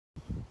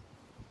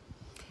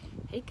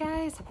Hey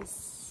guys, happy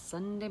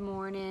Sunday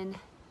morning.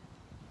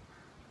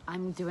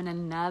 I'm doing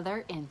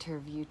another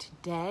interview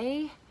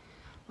today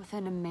with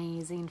an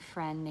amazing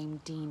friend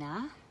named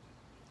Dina,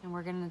 and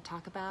we're going to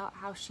talk about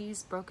how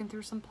she's broken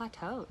through some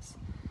plateaus.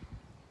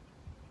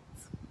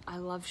 I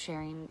love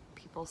sharing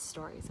people's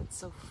stories. It's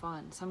so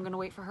fun. So I'm going to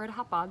wait for her to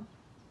hop on.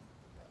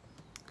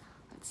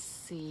 Let's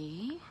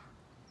see.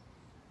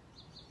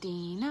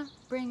 Dina,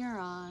 bring her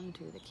on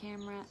to the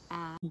camera.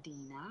 And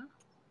Dina.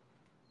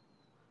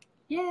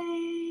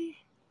 Yay!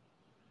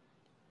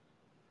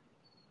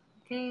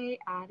 Okay,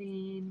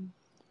 adding.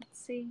 Let's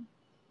see.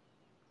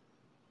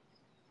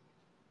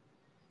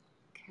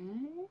 Okay.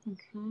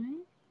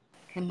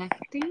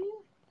 Connecting.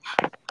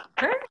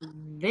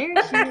 There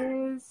she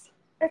is.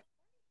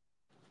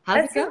 How's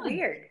That's it going? so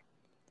weird.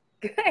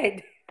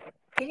 Good.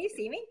 Can you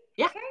see me?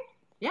 Yeah. Okay.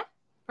 Yeah.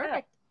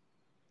 Perfect.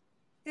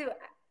 So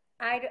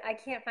I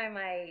can't find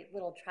my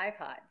little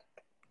tripod.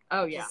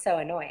 Oh, Which yeah. is so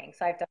annoying.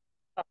 So I have to,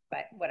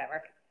 but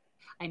whatever.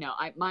 I know.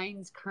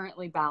 Mine's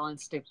currently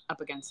balanced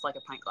up against like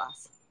a pint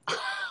glass.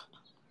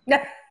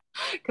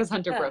 Because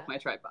Hunter broke my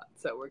tripod.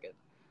 So we're good.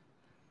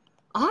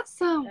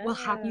 Awesome. Well,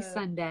 happy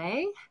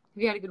Sunday.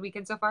 Have you had a good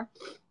weekend so far?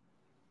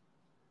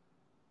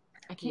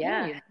 I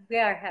can't hear you. We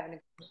are having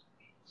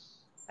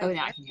a Oh,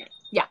 now I can hear you.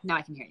 Yeah, now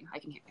I can hear you.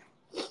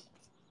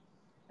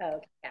 Oh,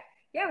 okay.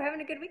 Yeah, we're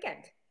having a good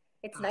weekend.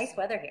 It's awesome. Nice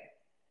weather here.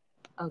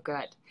 Oh,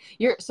 good.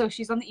 So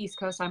she's on the East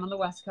Coast, I'm on the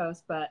West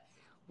Coast, but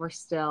we're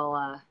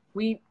still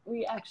we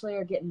actually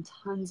are getting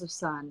tons of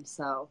sun,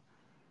 so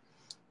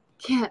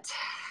can't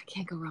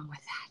go wrong with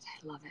that.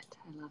 I love it.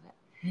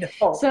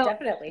 No, so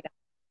definitely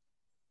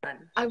not.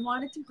 I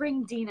wanted to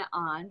bring Dina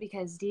on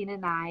because Dina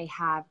and I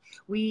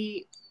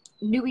we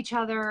knew each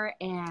other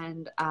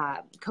and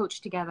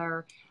coached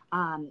together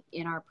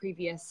in our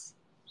previous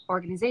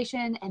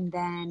organization, and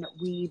then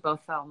we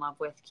both fell in love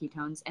with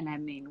ketones, and I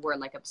mean we're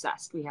like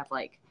obsessed. We have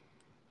like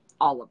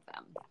all of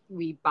them.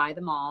 We buy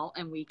them all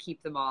and we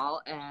keep them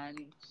all, and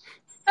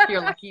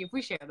you're lucky if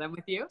we share them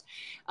with you.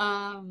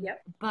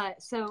 Yep.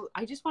 But so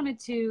I just wanted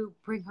to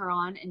bring her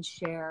on and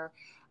share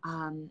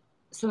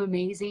some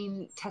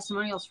amazing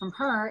testimonials from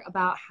her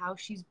about how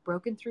she's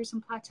broken through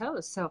some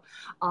plateaus. So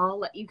I'll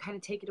let you kind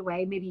of take it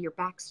away, maybe your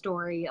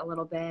backstory a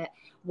little bit,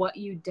 what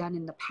you've done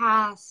in the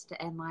past,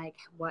 and like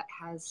what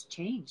has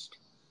changed.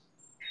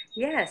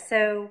 Yeah,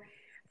 so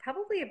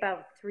probably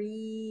about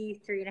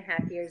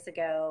 3.5 years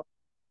ago,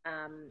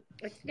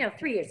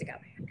 3 years ago,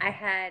 I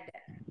had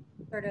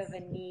sort of a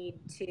need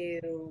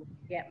to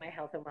get my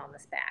health and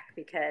wellness back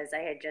because I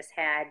had just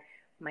had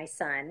my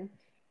son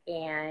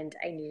and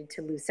I needed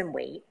to lose some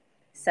weight.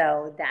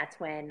 So that's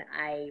when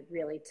I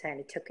really kind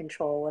of took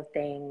control of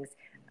things,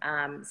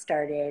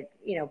 started,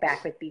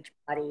 back with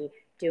Beachbody,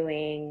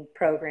 doing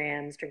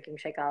programs, drinking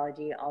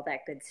Shakeology, all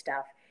that good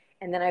stuff.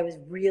 And then I was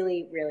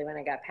really, really, when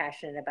I got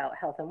passionate about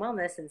health and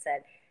wellness and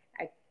said,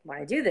 I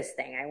want to do this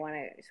thing. I want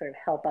to sort of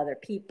help other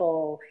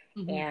people.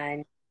 Mm-hmm.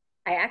 And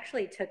I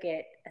actually took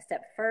it a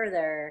step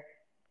further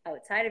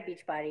outside of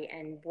Beachbody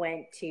and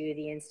went to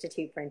the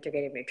Institute for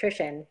Integrative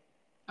Nutrition.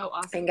 Oh,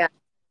 awesome.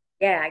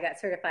 And I got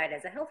certified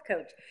as a health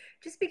coach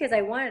just because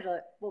I wanted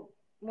to, well,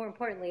 more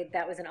importantly,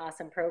 that was an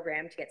awesome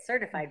program to get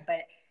certified, mm-hmm.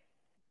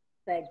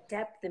 but the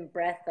depth and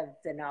breadth of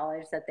the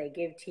knowledge that they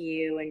give to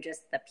you and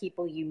just the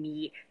people you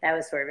meet, that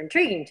was sort of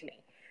intriguing to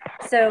me.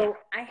 So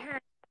I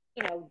had,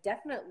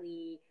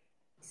 definitely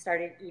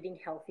started eating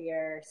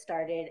healthier,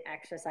 started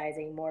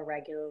exercising more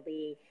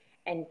regularly,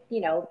 and,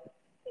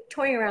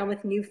 toying around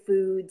with new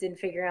foods and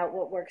figuring out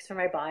what works for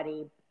my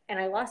body. And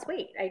I lost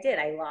weight. I did.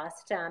 I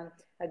lost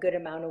a good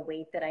amount of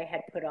weight that I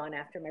had put on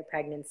after my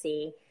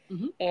pregnancy.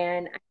 Mm-hmm.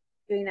 And I was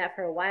doing that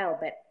for a while,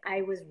 but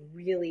I was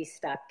really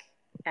stuck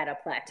at a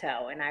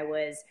plateau. And I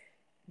was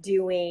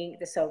doing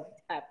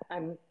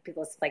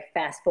let's like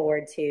fast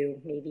forward to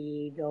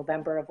maybe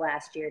November of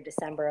last year,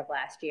 December of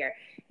last year.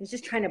 I was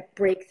just trying to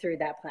break through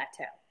that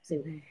plateau. So,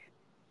 mm-hmm.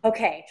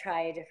 Okay,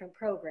 try a different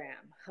program.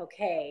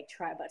 Okay,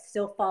 but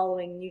still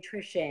following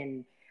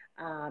nutrition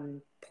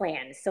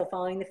plan, still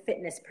following the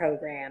fitness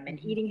program and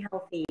mm-hmm. eating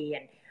healthy,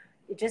 and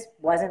it just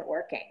wasn't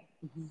working.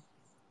 Mm-hmm.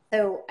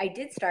 So I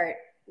did start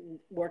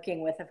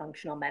working with a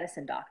functional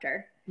medicine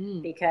doctor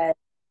because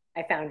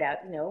I found out,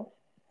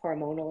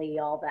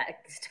 hormonally all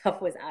that stuff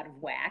was out of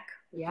whack,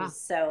 which was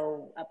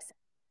so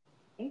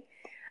upsetting,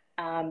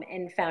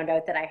 and found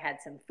out that I had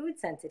some food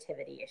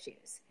sensitivity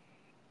issues.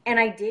 And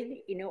I did,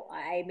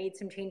 I made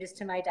some changes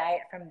to my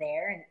diet from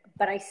there,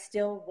 but I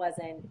still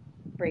wasn't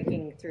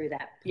breaking through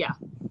that. Yeah.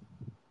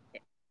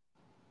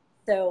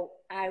 So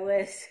I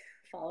was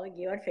following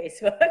you on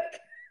Facebook.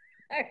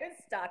 I was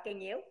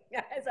stalking you,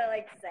 as I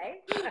like to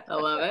say. I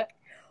love it.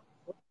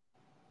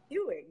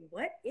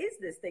 What is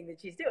this thing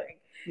that she's doing?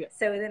 Yeah.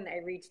 So then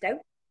I reached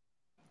out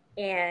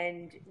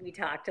and we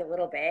talked a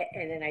little bit,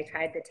 and then I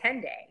tried the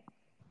 10-day.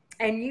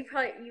 And you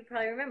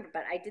probably remember,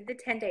 but I did the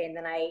 10-day, and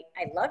then I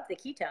loved the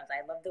ketones.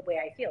 I loved the way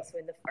I feel. So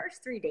in the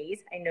first 3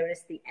 days, I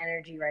noticed the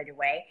energy right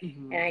away,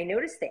 mm-hmm. and I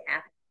noticed the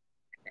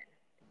appetite.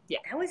 Yeah,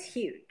 that was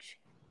huge.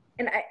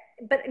 And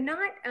but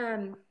not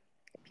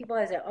people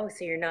always say, oh,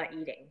 so you're not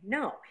eating.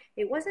 No,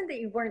 it wasn't that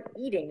you weren't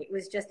eating. It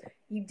was just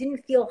you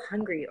didn't feel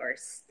hungry or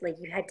like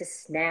you had to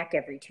snack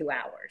every 2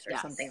 hours or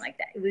something like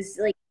that. It was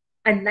like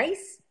a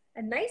nice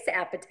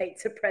appetite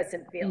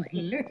suppressant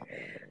feeling.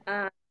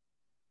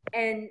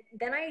 And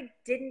then I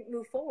didn't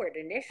move forward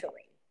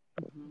initially.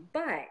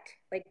 But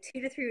like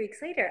 2 to 3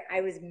 weeks later,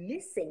 I was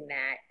missing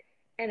that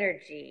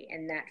energy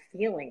and that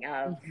feeling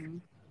of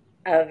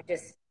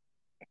just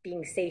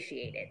being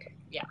satiated.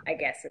 Yeah. I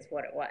guess is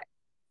what it was.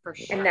 For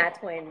sure. And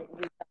that's when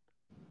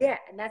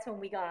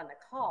we got on the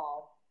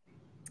call,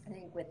 I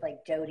think with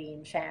like Jody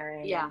and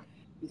Sharon. Yeah. And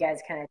you guys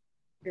kind of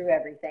threw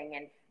everything.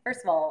 And first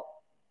of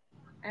all,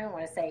 I don't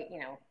want to say,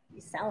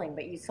 you selling,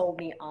 but you sold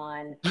me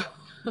on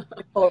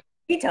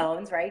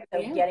ketones, right? So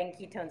getting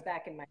ketones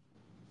back in my,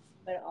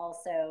 but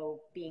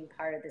also being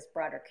part of this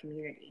broader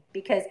community,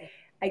 because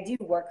I do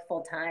work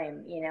full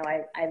time.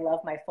 I love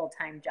my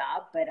full-time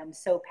job, but I'm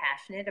so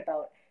passionate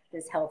about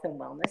this health and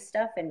wellness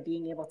stuff and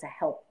being able to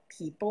help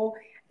people.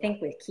 I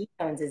think with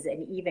ketones is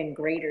an even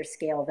greater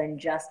scale than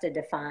just a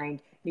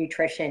defined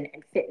nutrition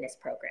and fitness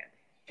program.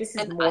 This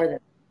is more than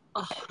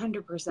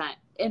 100%.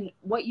 And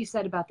what you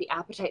said about the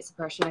appetite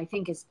suppression, I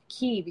think is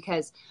key,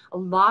 because a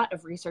lot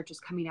of research is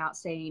coming out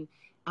saying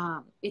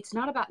it's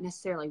not about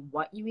necessarily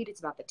what you eat, it's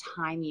about the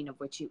timing of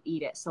which you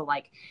eat it. So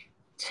like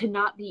to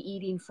not be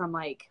eating from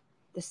like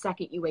the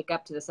second you wake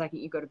up to the second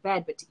you go to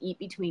bed, but to eat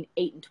between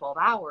 8 and 12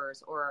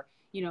 hours or,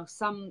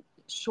 some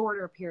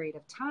shorter period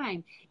of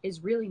time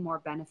is really more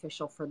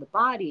beneficial for the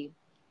body.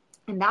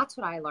 And that's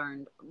what I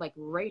learned, like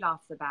right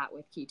off the bat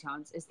with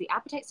ketones, is the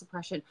appetite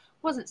suppression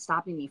wasn't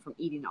stopping me from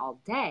eating all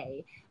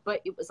day,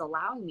 but it was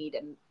allowing me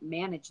to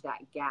manage that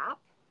gap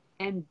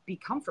and be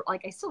comfortable.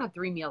 Like I still had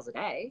 3 meals a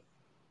day,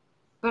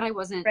 but I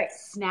wasn't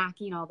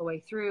snacking all the way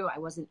through. I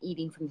wasn't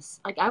eating from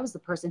this. Like I was the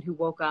person who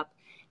woke up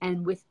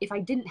and if I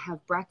didn't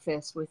have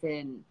breakfast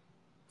within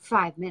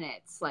 5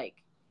 minutes, like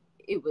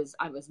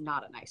I was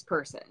not a nice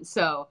person.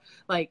 So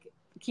like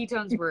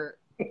ketones were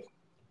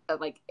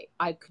like,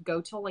 I could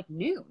go till like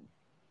noon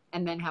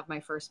and then have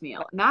my first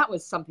meal. And that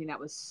was something that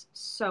was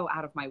so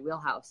out of my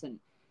wheelhouse and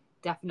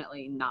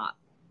definitely not,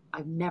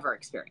 I've never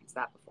experienced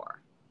that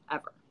before,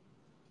 ever.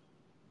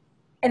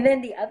 And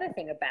then the other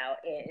thing about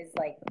it is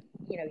like,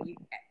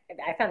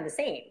 I found the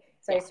same.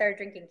 So I started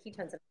drinking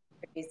ketones and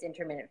used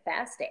intermittent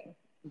fasting.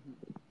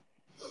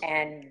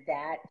 And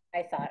that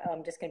I thought, oh,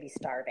 I'm just going to be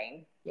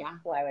starving. Yeah.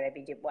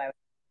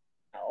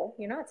 No,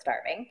 you're not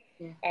starving.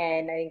 Yeah.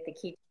 And I think the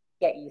key to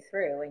get you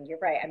through, and you're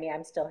right. I mean,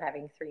 I'm still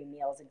having 3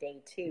 meals a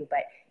day too,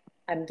 but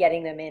I'm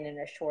getting them in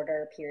a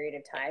shorter period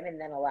of time and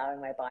then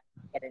allowing my body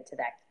to get into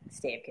that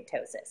state of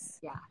ketosis,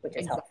 which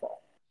is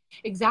helpful.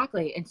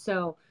 Exactly. And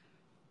so,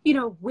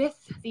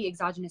 with the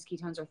exogenous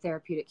ketones or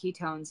therapeutic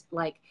ketones,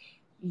 like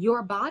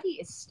your body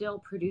is still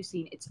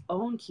producing its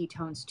own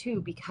ketones too,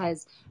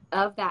 because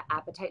of that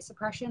appetite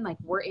suppression. Like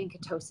we're in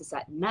ketosis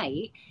at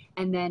night.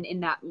 And then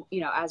in that,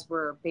 as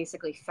we're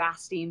basically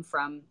fasting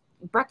from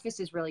breakfast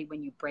is really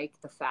when you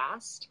break the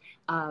fast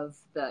of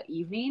the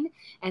evening.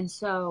 And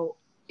so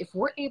if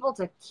we're able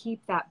to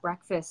keep that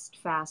breakfast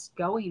fast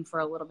going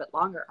for a little bit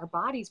longer, our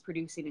body's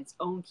producing its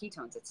own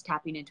ketones. It's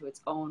tapping into its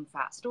own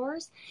fat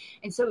stores.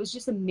 And so it was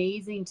just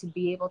amazing to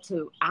be able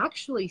to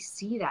actually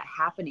see that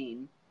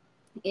happening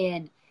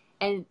I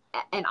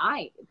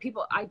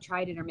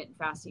tried intermittent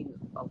fasting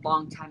a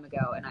long time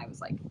ago, and I was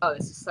like, oh,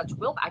 this is such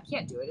I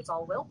can't do it. It's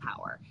all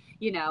willpower,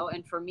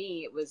 and for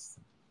me,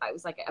 I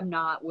was like, I'm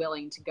not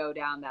willing to go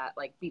down that,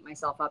 like, beat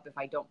myself up if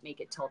I don't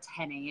make it till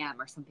 10 a.m.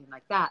 or something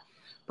like that.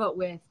 But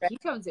with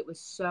ketones, it was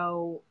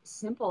so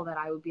simple that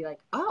I would be like,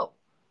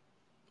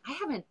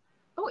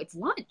 it's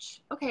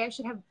lunch. Okay. I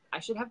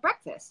should have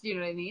breakfast. You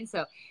know what I mean?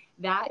 So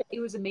it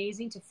was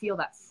amazing to feel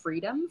that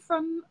freedom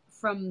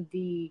from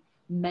the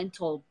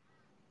mental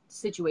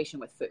situation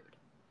with food.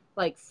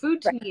 Like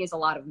food to me is a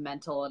lot of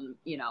mental and,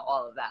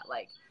 all of that.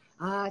 Like,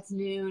 it's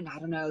noon. I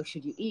don't know.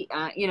 Should you eat?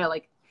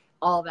 Like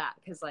all that.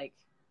 Cause like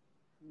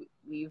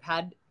we've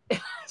had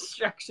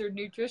structured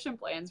nutrition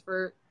plans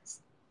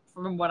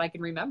from what I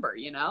can remember,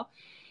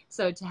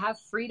 so to have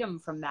freedom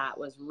from that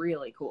was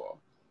really cool.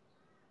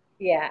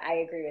 Yeah, I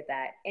agree with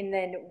that. And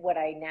then what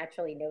I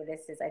naturally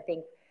noticed is I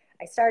think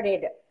I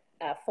started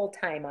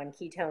full-time on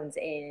ketones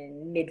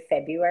in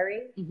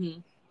mid-February.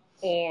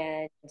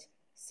 And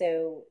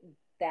so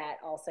that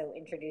also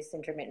introduced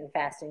intermittent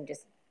fasting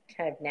just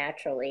kind of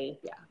naturally.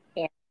 Yeah.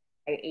 And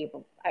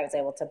I was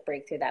able to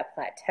break through that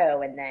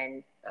plateau. And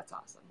then that's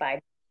awesome. By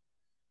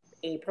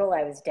April,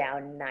 I was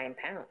down 9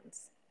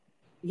 pounds.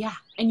 Yeah.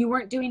 And you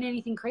weren't doing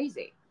anything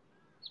crazy.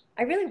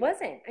 I really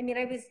wasn't. I mean,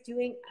 I was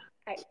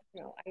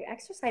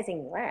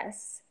exercising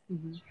less,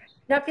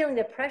 not feeling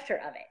the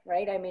pressure of it,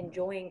 right? I'm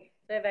enjoying,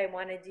 so if I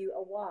want to do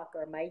a walk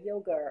or my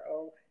yoga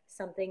or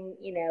something,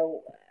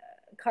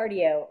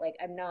 cardio, like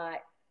I'm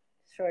not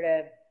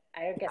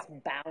I guess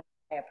bound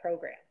by a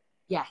program.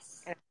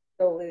 Yes. And I'm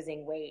still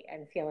losing weight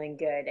and feeling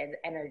good and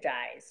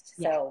energized.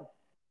 Yeah. So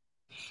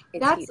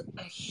that's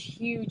a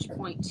huge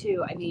point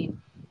too. I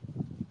mean,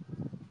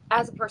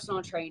 as a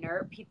personal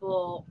trainer,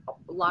 a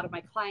lot of my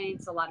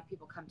clients, a lot of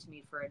people come to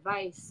me for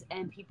advice,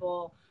 and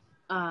people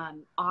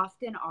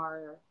often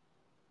are,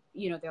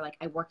 they're like,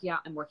 I'm working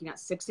out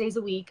 6 days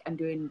a week. I'm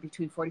doing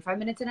between 45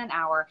 minutes and an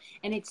hour.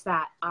 And it's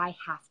that I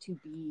have to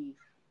be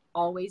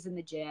always in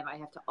the gym. I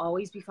have to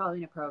always be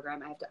following a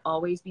program. I have to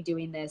always be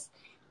doing this.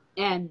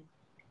 And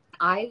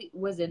I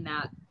was in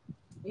that,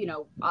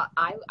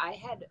 I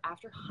had,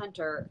 after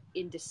Hunter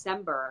in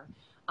December,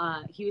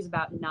 he was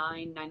about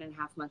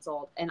 9.5 months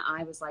old. And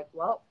I was like,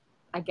 well,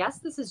 I guess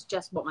this is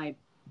just what my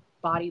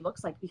body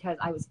looks like, because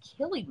I was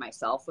killing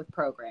myself with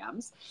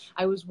programs.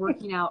 I was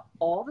working out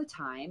all the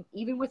time.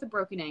 Even with a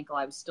broken ankle,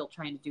 I was still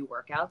trying to do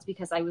workouts,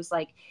 because I was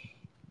like,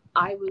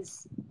 I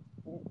was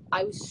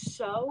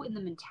so in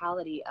the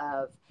mentality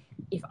of,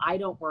 if I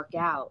don't work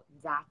out,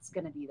 that's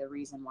going to be the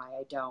reason why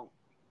I don't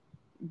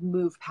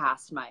move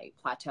past my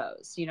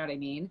plateaus. You know what I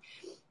mean?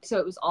 So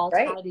it was all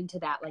tied into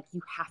that, like,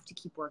 you have to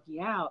keep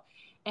working out.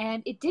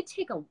 And it did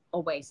take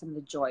away some of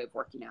the joy of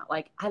working out.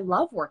 Like, I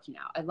love working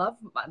out. I love,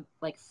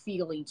 like,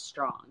 feeling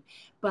strong.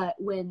 But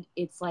when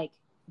it's like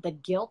the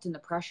guilt and the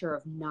pressure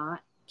of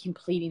not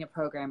completing a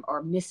program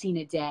or missing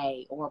a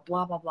day or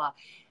blah, blah, blah,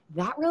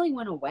 that really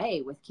went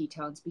away with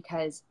ketones,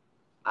 because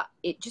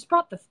it just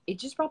brought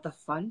the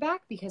fun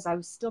back, because I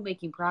was still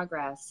making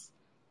progress,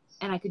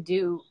 and I could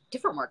do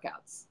different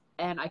workouts,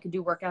 and I could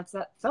do workouts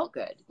that felt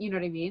good. You know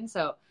what I mean?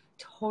 So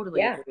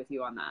totally agree with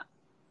you on that.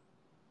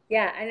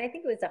 Yeah. And I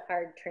think it was a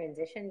hard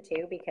transition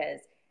too,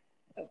 because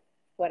of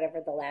whatever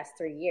the last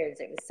 3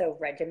 years, it was so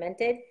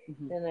regimented.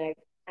 Mm-hmm. And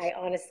I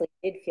honestly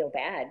did feel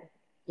bad.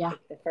 Yeah.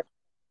 Like the first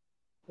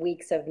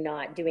weeks of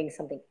not doing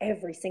something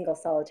every single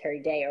solitary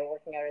day or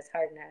working out as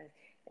hard.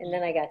 And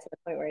then I got to the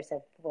point where I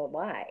said, well,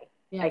 why?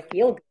 Yeah. I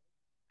feel good.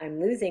 I'm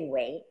losing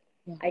weight.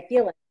 Yeah. I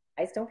feel like,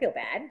 guys, don't feel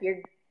bad.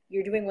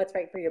 You're doing what's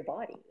right for your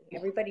body. Yeah.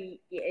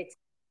 Everybody, it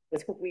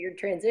was a weird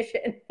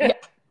transition. Yeah.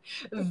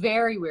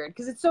 Very weird,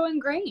 because it's so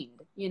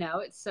ingrained,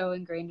 it's so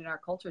ingrained in our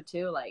culture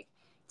too, like,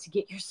 to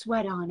get your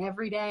sweat on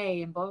every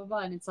day and blah, blah, blah.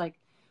 And it's like,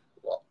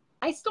 well,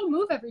 I still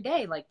move every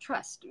day. Like,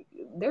 trust,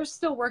 there's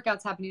still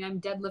workouts happening. I'm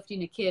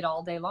deadlifting a kid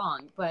all day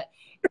long, but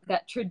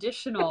that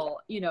traditional,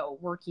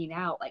 working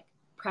out, like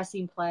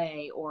pressing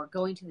play or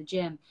going to the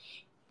gym,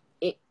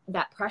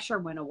 that pressure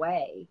went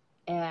away,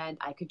 and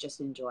I could just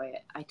enjoy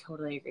it. I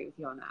totally agree with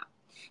you on that.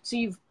 So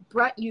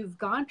you've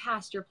gone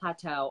past your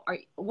plateau.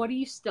 What are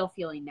you still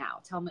feeling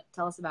now?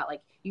 Tell us about,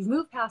 like, you've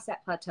moved past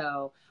that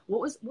plateau. What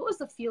was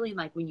the feeling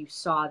like when you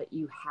saw that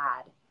you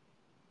had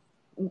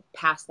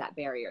passed that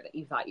barrier that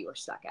you thought you were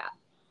stuck at?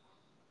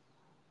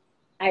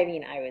 I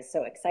mean, I was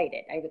so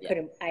excited.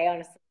 I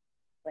honestly,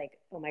 like,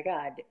 oh my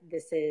God,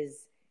 this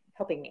is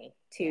helping me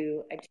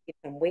to achieve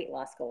some weight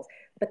loss goals.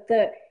 But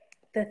the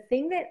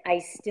thing that I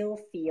still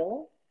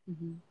feel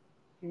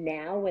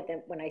now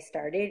when I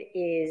started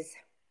is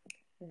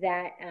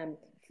that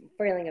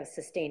feeling of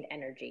sustained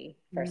energy,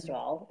 first of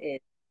all, is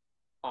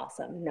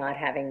awesome. Not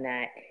having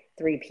that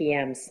 3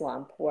 p.m.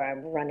 slump where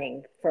I'm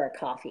running for a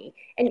coffee.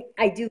 And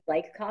I do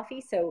like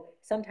coffee, so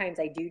sometimes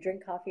I do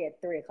drink coffee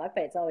at 3 o'clock,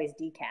 but it's always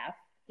decaf.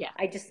 Yeah.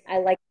 I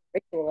like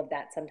the ritual of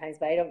that sometimes,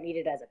 but I don't need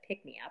it as a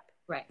pick-me-up.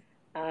 Right.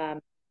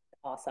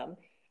 Awesome.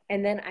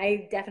 And then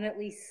I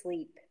definitely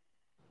sleep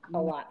a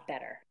lot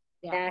better.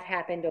 Yeah. That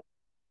happened.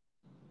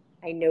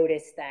 I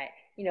noticed that,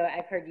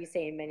 I've heard you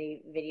say in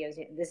many videos,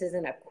 this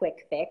isn't a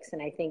quick fix.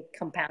 And I think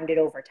compounded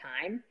over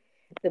time,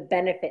 the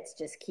benefits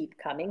just keep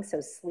coming. So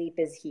sleep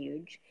is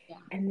huge. Yeah.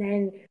 And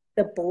then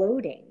the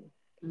bloating.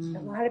 A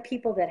lot of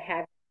people that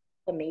have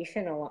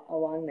inflammation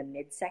along the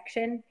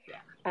midsection,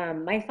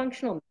 my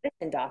functional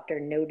medicine doctor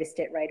noticed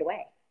it right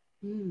away.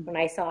 When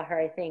I saw her,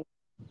 I think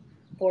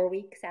 4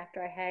 weeks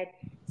after I had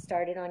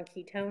started on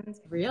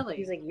ketones. Really?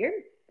 He was like, you're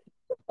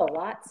a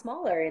lot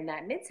smaller in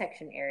that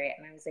midsection area.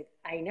 And I was like,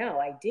 I know,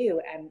 I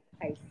do.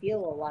 I feel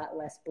a lot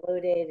less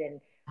bloated.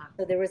 And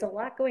so there was a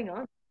lot going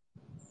on.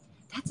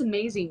 That's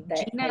amazing.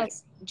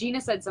 Gina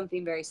said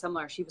something very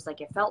similar. She was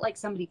like, it felt like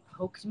somebody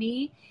poked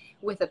me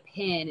with a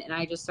pin, and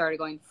I just started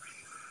going,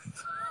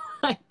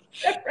 like,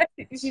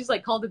 she's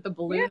like, called it the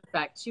balloon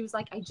effect. She was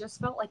like, I just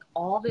felt like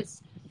all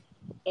this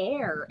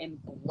air and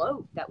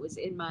bloat that was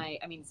in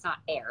it's not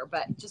air,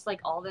 but just like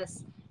all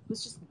this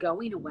was just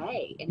going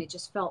away, and it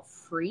just felt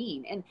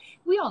freeing. And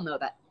we all know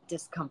that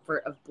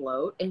discomfort of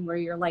bloat, and where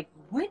you're like,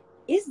 what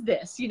is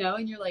this?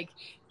 And you're like,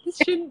 this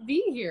shouldn't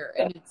be here.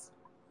 And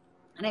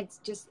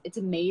it's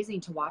amazing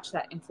to watch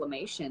that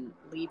inflammation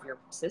leave your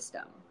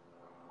system.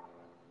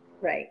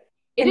 Right.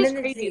 It is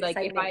crazy. Like,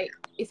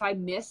 if I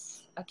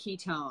miss a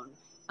ketone,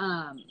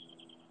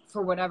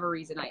 for whatever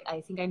reason,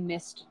 I think I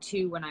missed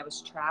 2 when I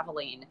was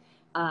traveling.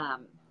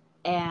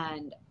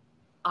 And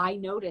I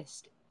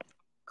noticed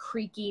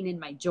creaking in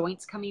my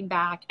joints coming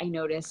back. I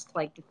noticed,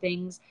 like, the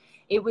things,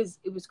 it was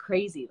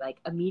crazy. Like,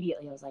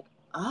 immediately I was like,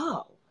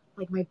 oh,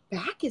 like, my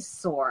back is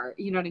sore.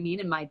 You know what I mean?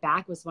 And my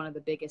back was one of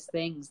the biggest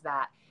things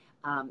that,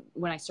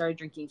 when I started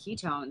drinking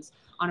ketones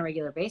on a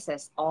regular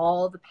basis,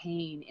 all the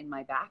pain in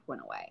my back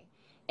went away.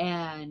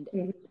 And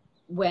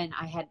when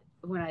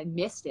I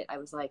missed it, I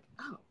was like,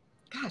 oh,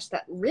 gosh,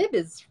 that rib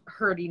is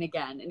hurting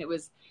again. And it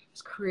was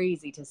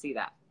crazy to see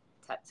that,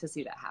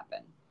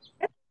 happen.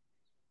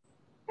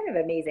 Kind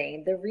of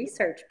amazing. The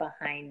research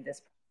behind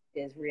this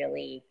is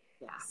really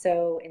Yeah.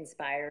 so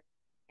inspiring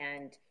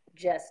and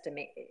just I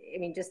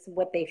mean, just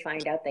what they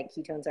find out that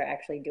ketones are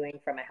actually doing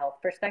from a health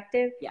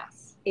perspective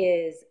Yes.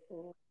 is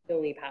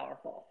really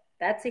powerful.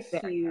 That's a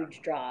Very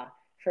huge powerful. draw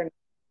for me,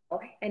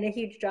 and a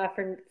huge draw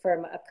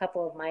from a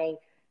couple of my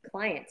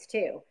clients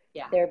too.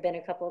 Yeah. There have been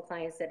a couple of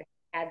clients that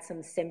had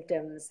some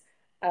symptoms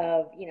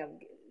of,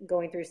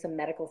 going through some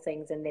medical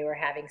things, and they were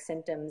having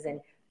symptoms,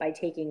 and by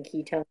taking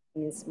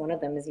ketones, one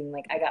of them is even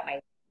like, I got my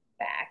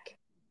back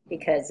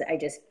because I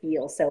just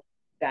feel so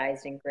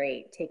energized and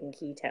great taking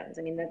ketones.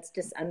 I mean, that's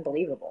just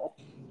unbelievable.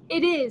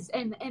 It is,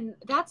 and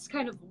that's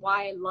kind of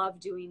why I love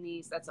doing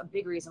these. That's a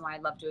big reason why I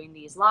love doing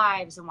these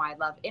lives and why I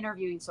love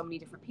interviewing so many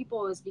different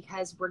people, is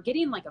because we're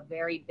getting like a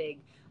very big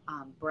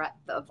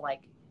breadth of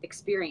like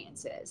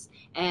experiences.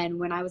 And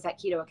when I was at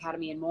Keto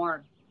Academy and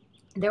more,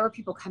 there were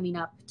people coming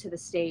up to the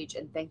stage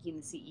and thanking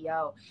the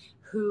CEO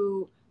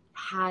who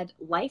had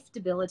life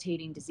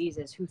debilitating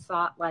diseases, who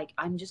thought like,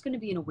 I'm just going to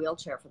be in a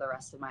wheelchair for the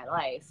rest of my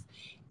life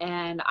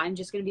and I'm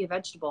just going to be a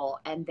vegetable.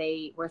 And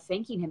they were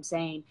thanking him,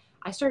 saying,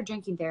 I started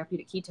drinking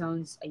therapeutic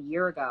ketones a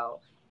year ago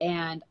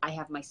and I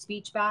have my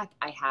speech back.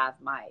 I have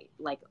my,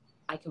 like,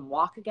 I can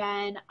walk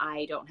again.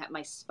 I don't have,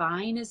 my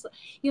spine is,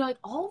 like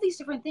all these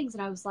different things.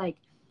 And I was like,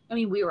 I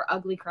mean, we were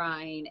ugly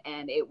crying,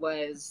 and it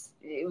was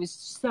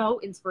so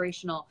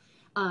inspirational.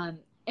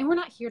 And we're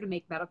not here to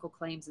make medical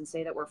claims and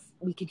say that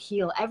we could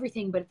heal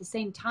everything, but at the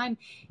same time,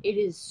 it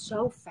is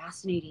so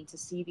fascinating to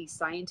see these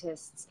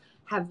scientists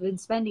have been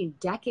spending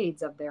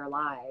decades of their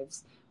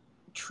lives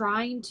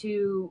trying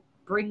to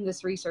bring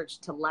this research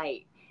to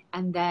light,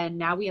 and then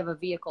now we have a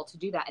vehicle to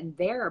do that. And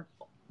they're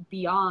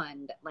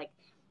beyond, like,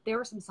 there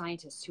were some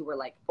scientists who were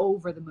like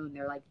over the moon.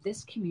 They're like,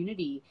 this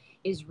community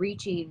is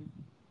reaching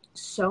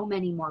so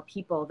many more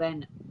people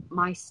than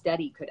my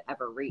study could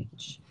ever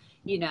reach,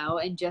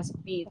 and just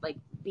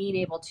being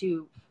able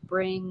to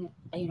bring,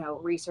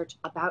 research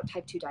about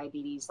type 2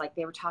 diabetes. Like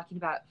they were talking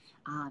about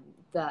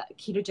the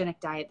ketogenic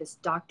diet. This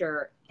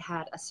doctor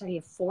had a study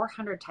of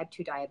 400 type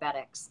 2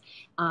 diabetics,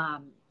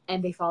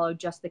 and they followed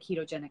just the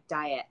ketogenic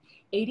diet.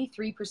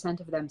 83%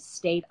 of them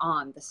stayed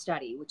on the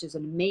study, which is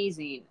an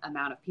amazing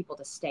amount of people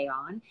to stay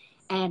on.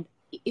 And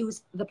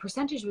the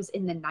percentage was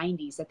in the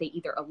 90s that they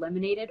either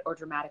eliminated or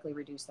dramatically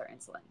reduced their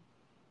insulin.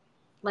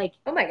 Like,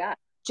 oh my God,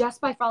 just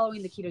by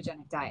following the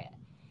ketogenic diet.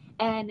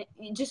 And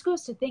it just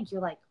goes to think,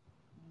 you're like,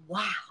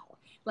 wow,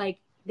 like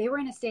they were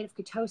in a state of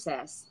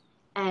ketosis,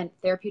 and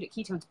therapeutic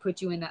ketones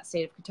put you in that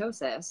state of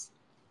ketosis.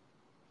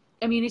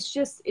 I mean,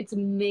 it's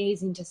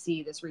amazing to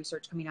see this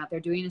research coming out. They're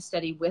doing a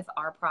study with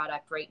our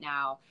product right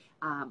now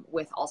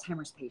with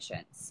Alzheimer's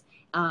patients.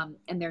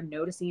 And they're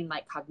noticing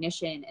like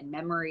cognition and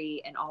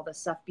memory and all this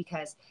stuff,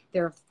 because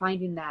they're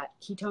finding that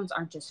ketones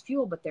aren't just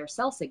fuel, but they're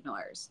cell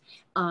signalers.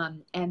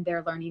 And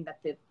they're learning that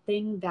the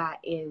thing that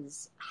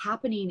is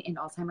happening in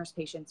Alzheimer's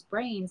patients'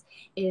 brains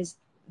is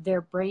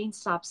their brain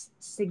stops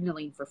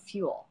signaling for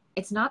fuel.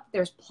 It's not that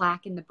there's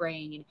plaque in the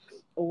brain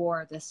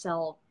or the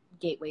cell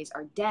gateways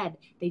are dead.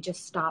 They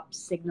just stop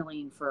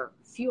signaling for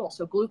fuel.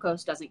 So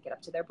glucose doesn't get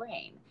up to their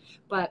brain.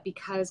 But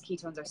because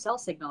ketones are cell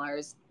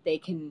signalers, they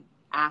can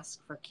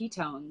ask for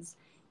ketones,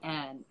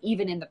 and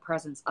even in the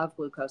presence of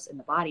glucose in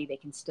the body, they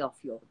can still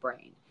fuel the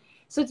brain.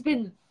 So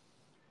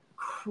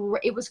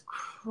it was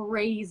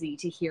crazy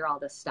to hear all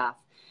this stuff.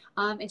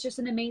 It's just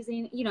an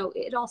amazing,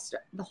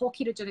 the whole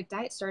ketogenic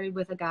diet started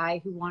with a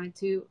guy who wanted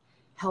to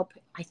help,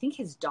 I think,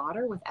 his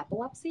daughter with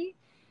epilepsy.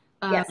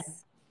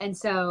 yes. And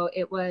so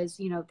it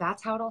was,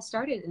 that's how it all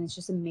started. And it's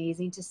just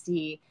amazing to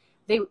see.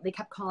 They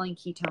kept calling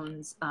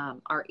ketones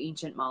our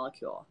ancient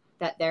molecule,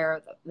 that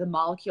they're the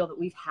molecule that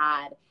we've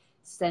had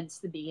since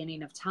the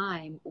beginning of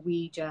time.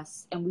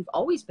 And we've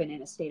always been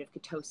in a state of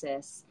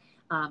ketosis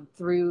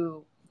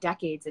through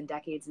decades and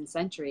decades and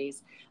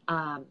centuries.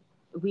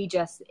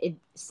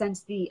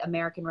 Since the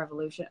American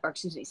Revolution, or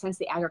excuse me, since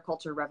the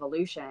Agriculture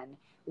Revolution,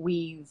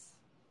 we've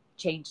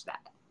changed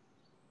that.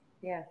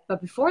 Yeah. But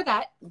before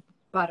that,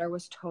 butter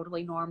was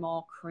totally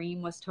normal.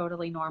 Cream was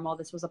totally normal.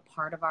 This was a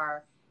part of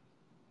our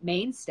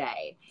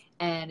mainstay.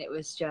 And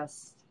it's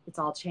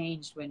all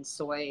changed when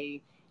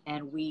soy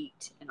and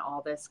wheat and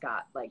all this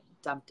got like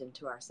dumped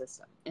into our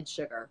system, and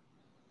sugar.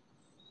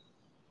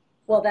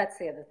 Well, that's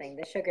the other thing.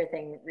 The sugar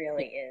thing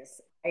really is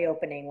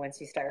eye-opening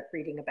once you start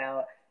reading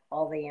about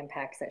all the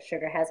impacts that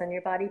sugar has on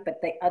your body.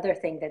 But the other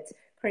thing that's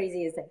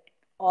crazy is that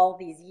all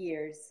these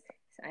years,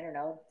 I don't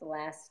know, the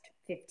last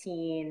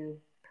 15,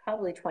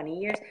 probably 20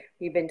 years,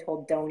 we've been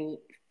told don't eat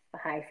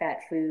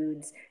high-fat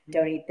foods,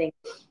 don't eat things,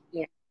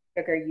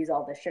 sugar, use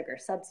all the sugar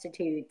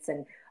substitutes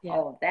and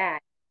all of that.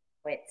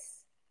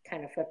 It's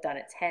kind of flipped on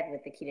its head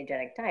with the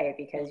ketogenic diet,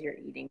 because you're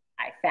eating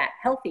high-fat,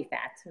 healthy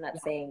fats. I'm not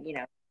saying,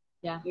 you're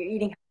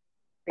eating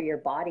for your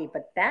body,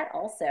 but that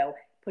also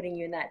putting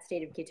you in that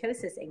state of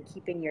ketosis and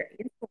keeping your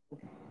insulin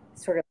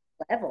sort of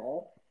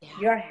level,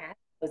 you're having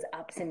those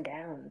ups and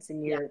downs,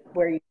 and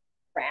where you're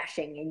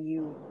crashing and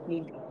you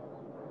need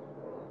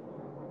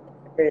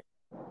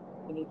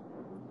you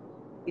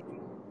need to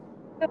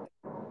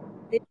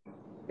do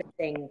this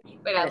thing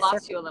Wait, at I a certain.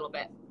 lost you a little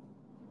bit.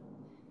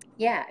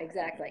 Yeah,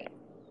 exactly.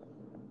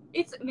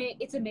 It's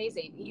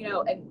amazing,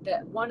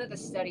 and one of the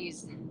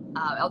studies,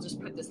 I'll just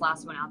put this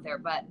last one out there,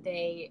 but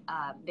they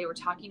were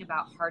talking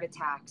about heart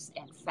attacks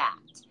and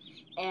fat,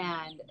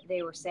 and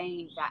they were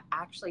saying that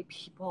actually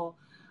people,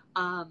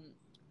 I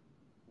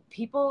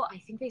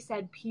think they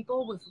said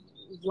people with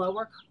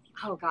lower,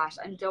 oh gosh,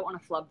 I don't want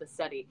to flub the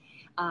study.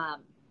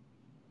 I'm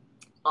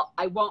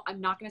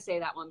not going to say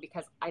that one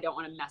because I don't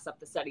want to mess up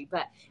the study,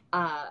 but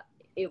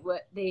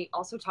they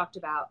also talked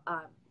about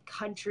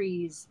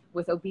countries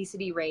with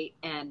obesity rate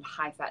and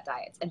high fat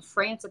diets. And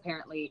France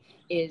apparently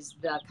is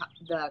the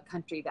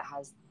country that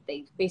has,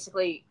 they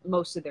basically,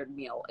 most of their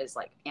meal is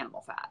like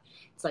animal fat.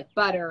 It's like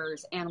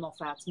butters, animal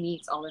fats,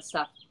 meats, all this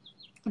stuff.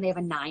 And they have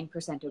a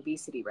 9%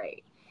 obesity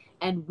rate.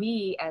 And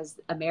we as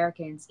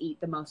Americans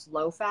eat the most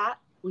low fat.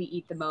 We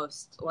eat the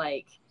most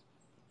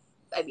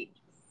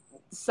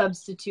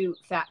substitute,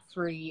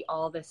 fat-free,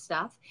 all this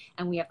stuff.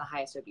 And we have the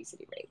highest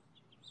obesity rate.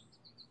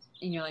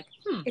 And you're like,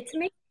 It's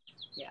amazing.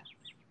 Yeah.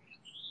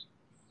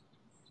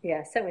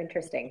 Yeah, so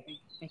interesting.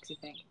 Makes you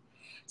think.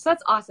 So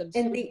that's awesome.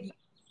 So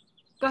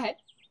go ahead.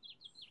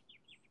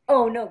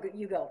 Oh, no,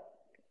 you go.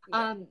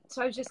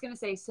 So I was just going to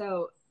say,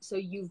 so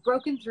you've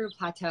broken through a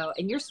plateau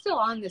and you're still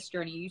on this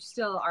journey.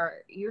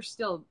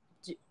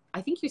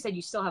 I think you said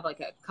you still have like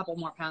a couple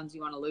more pounds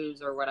you want to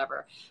lose or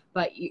whatever,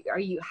 but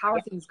how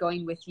are things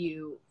going with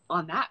you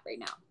on that right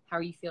now? How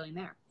are you feeling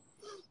there?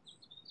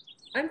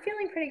 I'm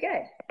feeling pretty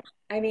good.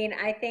 I mean,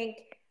 I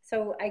think,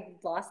 so I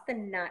lost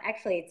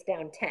actually it's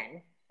down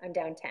 10. I'm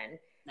down 10.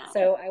 No.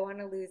 So I want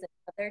to lose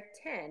another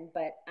 10,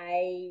 but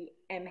I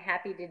am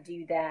happy to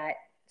do that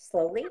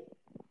slowly.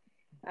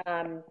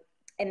 And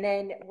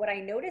then what I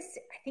noticed,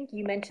 I think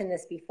you mentioned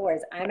this before,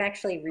 is I'm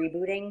actually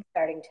rebooting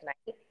starting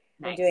tonight.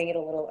 Nice. I'm doing it a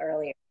little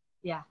earlier.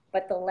 Yeah.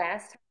 But the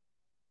last time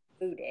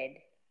I rebooted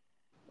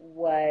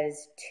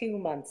was 2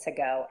 months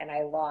ago, and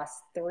I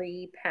lost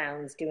 3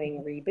 pounds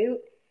doing reboot.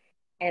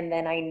 And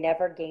then I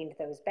never gained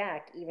those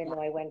back, even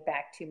though I went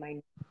back to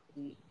my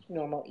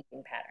normal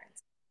eating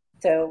patterns.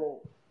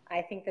 So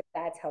I think that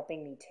that's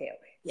helping me too.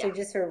 Yeah. So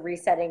just sort of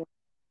resetting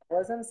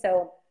metabolism.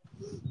 So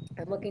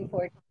I'm looking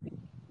forward to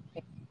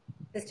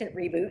consistent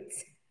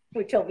reboots,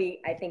 which will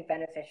be, I think,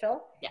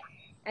 beneficial. Yeah.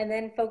 And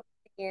then focusing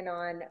in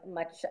on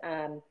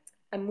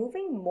I'm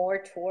moving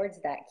more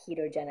towards that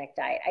ketogenic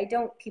diet.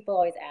 People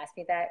always ask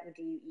me that,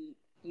 do you eat,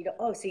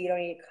 so you don't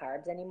eat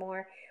carbs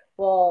anymore?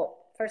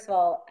 Well, first of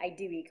all, I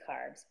do eat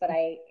carbs, but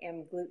I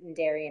am gluten,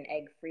 dairy, and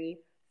egg free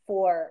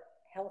for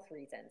health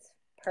reasons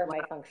per my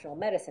functional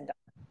medicine doctor.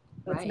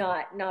 So it's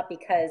not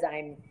because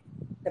I'm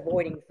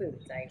avoiding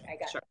foods. I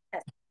got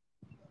tested.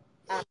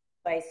 So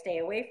I stay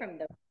away from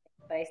those,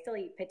 but I still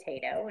eat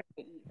potato and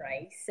I eat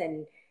rice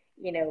and,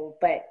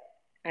 but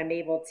I'm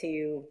able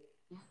to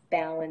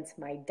balance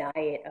my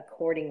diet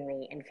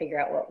accordingly and figure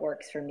out what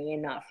works for me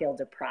and not feel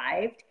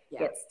deprived,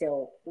 yet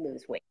still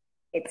lose weight.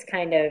 It's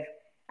kind of,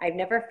 I've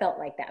never felt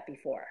like that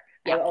before.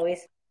 Yeah.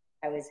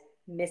 I was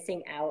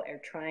missing out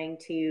or trying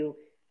to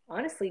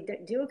honestly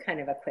do a kind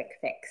of a quick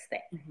fix thing.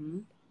 Mm-hmm.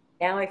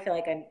 Now I feel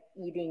like I'm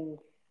eating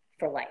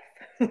for life.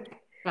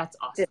 That's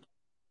awesome.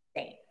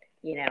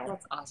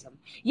 That's awesome.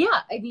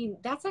 Yeah. I mean,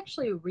 that's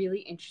actually a really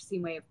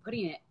interesting way of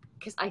putting it,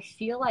 because I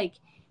feel like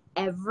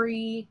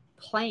every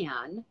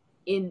plan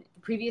in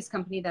the previous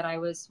company that I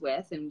was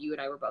with, and you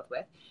and I were both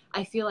with,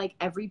 I feel like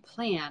every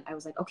plan, I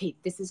was like, okay,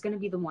 this is going to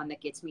be the one that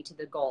gets me to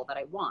the goal that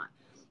I want.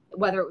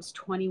 Whether it was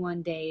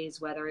 21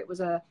 days, whether it was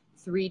a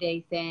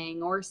 3-day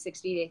thing or a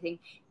 60-day thing,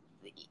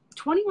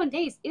 21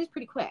 days is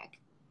pretty quick.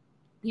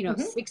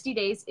 60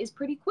 days is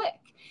pretty quick.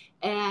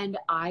 And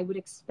I would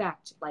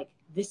expect like,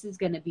 this is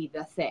going to be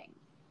the thing.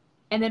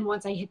 And then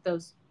once I hit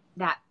then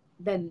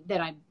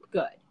I'm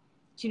good.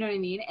 Do you know what I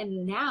mean?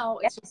 And now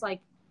it's just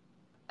like,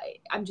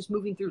 I'm just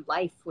moving through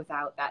life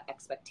without that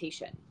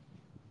expectation,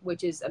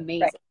 which is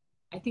amazing. Right.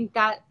 I think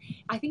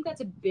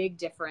that's a big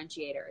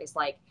differentiator, is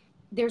like,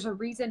 there's a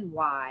reason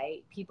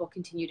why people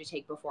continue to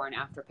take before and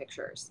after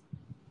pictures,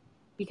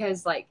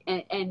 because like,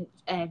 and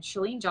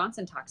Chalene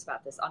Johnson talks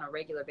about this on a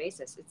regular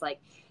basis. It's like,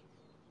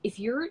 if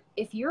you're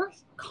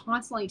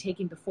constantly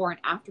taking before and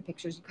after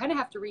pictures, you kind of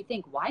have to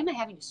rethink, why am I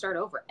having to start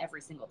over every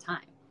single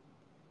time?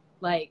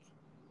 Like,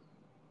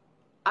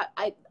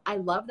 I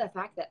love the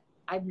fact that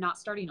I'm not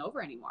starting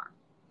over anymore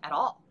at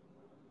all,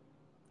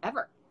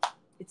 ever.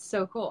 It's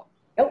so cool.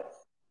 Nope.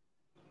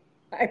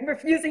 I'm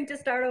refusing to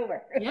start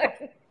over.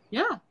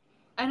 Yeah.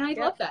 And I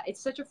love that.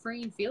 It's such a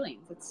freeing feeling.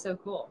 It's so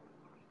cool.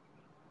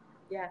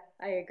 Yeah,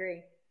 I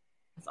agree.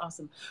 That's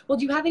awesome. Well,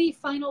 do you have any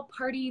final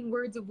parting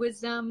words of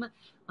wisdom?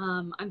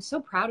 I'm so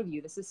proud of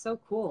you. This is so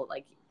cool.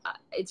 Like,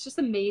 it's just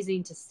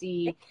amazing to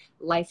see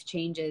life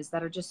changes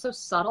that are just so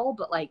subtle,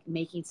 but like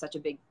making such a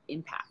big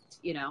impact,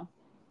 Yeah,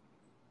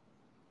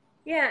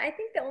 I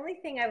think the only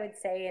thing I would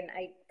say, and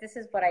this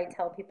is what I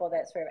tell people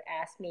that sort of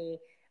ask me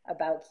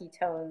about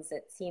ketones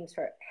that seems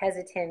sort of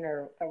hesitant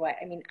or what.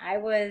 I mean, I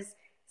was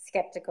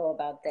skeptical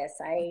about this.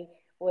 I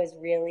was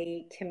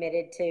really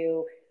committed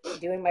to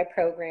doing my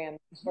program,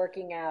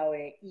 working out,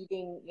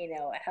 eating,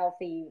 a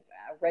healthy,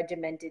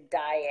 regimented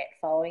diet,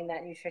 following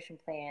that nutrition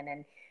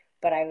plan.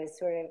 But I was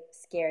sort of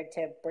scared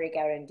to break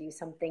out and do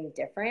something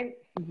different.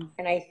 Mm-hmm.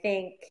 And I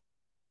think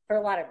for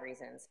a lot of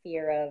reasons,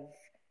 fear of,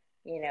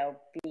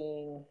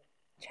 being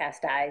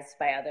chastised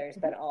by others,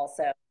 but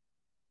also,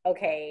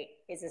 okay,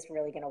 is this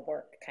really going to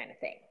work kind of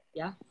thing?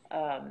 Yeah.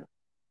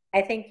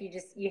 I think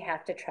you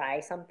have to try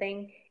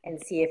something and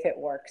see if it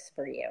works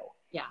for you.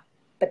 Yeah.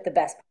 But the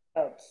best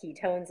part about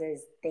ketones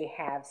is they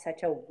have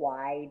such a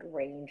wide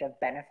range of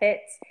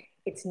benefits.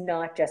 It's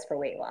not just for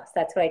weight loss.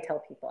 That's what I tell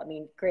people. I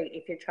mean, great,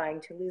 if you're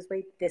trying to lose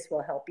weight, this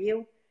will help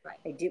you. Right.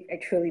 I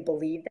truly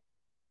believe that.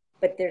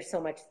 But there's so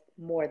much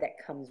more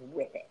that comes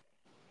with it.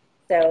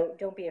 So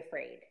don't be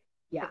afraid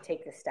to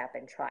take the step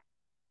and try.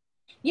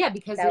 Yeah,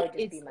 because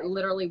it my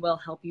literally will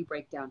help you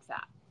break down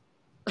fat.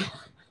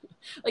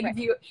 Like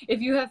right. if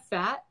you have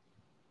fat,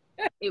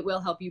 it will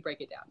help you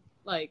break it down.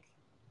 Like,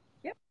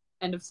 yep.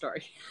 End of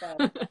story. So,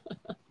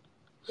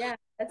 yeah,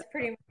 that's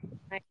pretty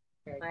much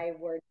my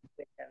word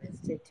with them is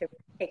to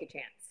take a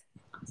chance.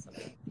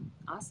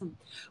 Awesome.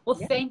 Well,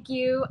 thank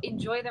you.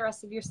 Enjoy the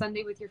rest of your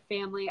Sunday with your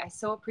family. I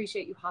so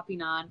appreciate you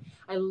hopping on.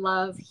 I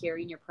love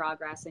hearing your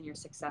progress and your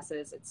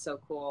successes. It's so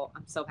cool.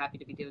 I'm so happy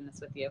to be doing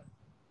this with you.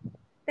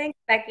 Thanks,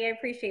 Becky. I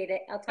appreciate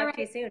it. I'll talk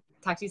to you soon.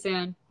 Talk to you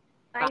soon.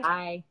 Bye.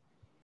 Bye.